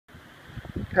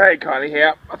Hey, Kylie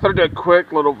here. I thought I'd do a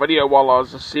quick little video while I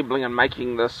was assembling and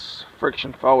making this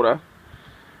friction folder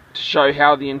to show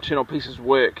how the internal pieces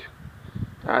work,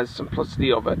 the simplicity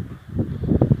of it.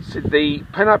 So the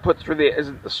pin I put through there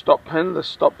isn't the stop pin. The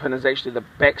stop pin is actually the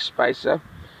back spacer.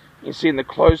 You can see in the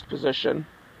closed position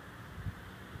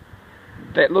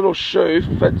that little shoe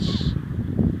fits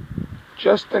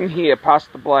just in here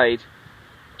past the blade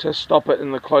to stop it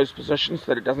in the closed position so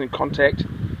that it doesn't contact.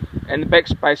 And the back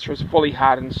spacer is fully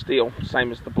hardened steel,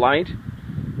 same as the blade.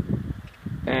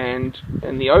 And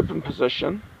in the open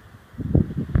position,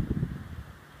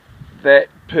 that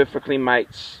perfectly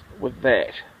mates with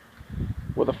that,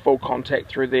 with a full contact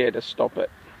through there to stop it.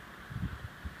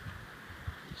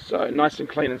 So nice and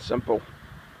clean and simple.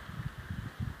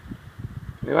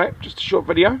 Anyway, just a short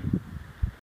video.